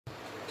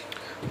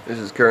This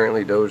is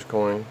currently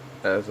Dogecoin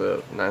as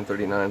of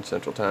 9:39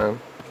 Central Time.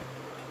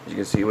 As you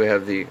can see, we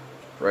have the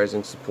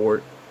rising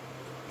support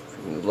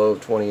from the low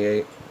of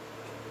 28.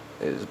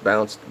 It is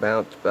bounced,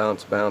 bounced,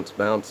 bounced, bounced,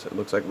 bounced. It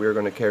looks like we're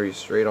going to carry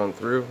straight on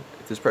through.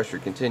 If this pressure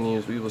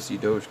continues, we will see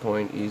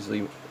Dogecoin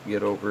easily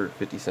get over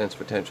 50 cents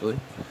potentially.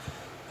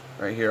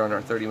 Right here on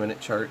our 30-minute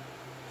chart,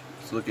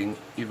 it's looking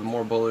even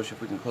more bullish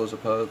if we can close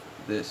above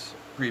this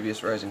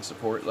previous rising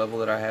support level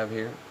that I have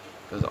here.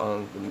 Because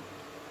on the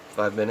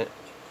 5-minute,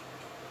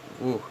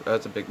 ooh,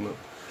 that's a big move.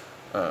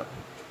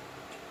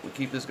 We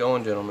keep this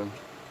going, gentlemen,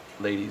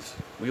 ladies.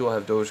 We will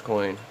have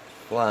Dogecoin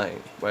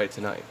flying by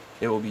tonight.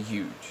 It will be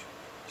huge.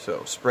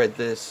 So spread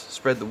this,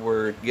 spread the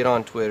word, get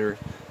on Twitter,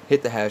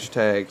 hit the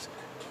hashtags,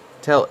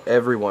 tell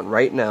everyone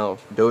right now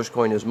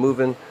Dogecoin is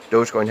moving,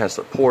 Dogecoin has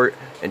support,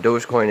 and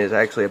Dogecoin is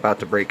actually about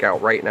to break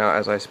out right now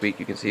as I speak.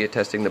 You can see it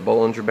testing the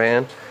Bollinger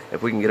Band.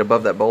 If we can get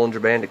above that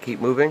Bollinger Band to keep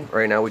moving,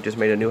 right now we just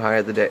made a new high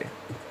of the day.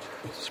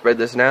 Spread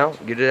this now,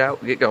 get it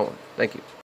out, get going. Thank you.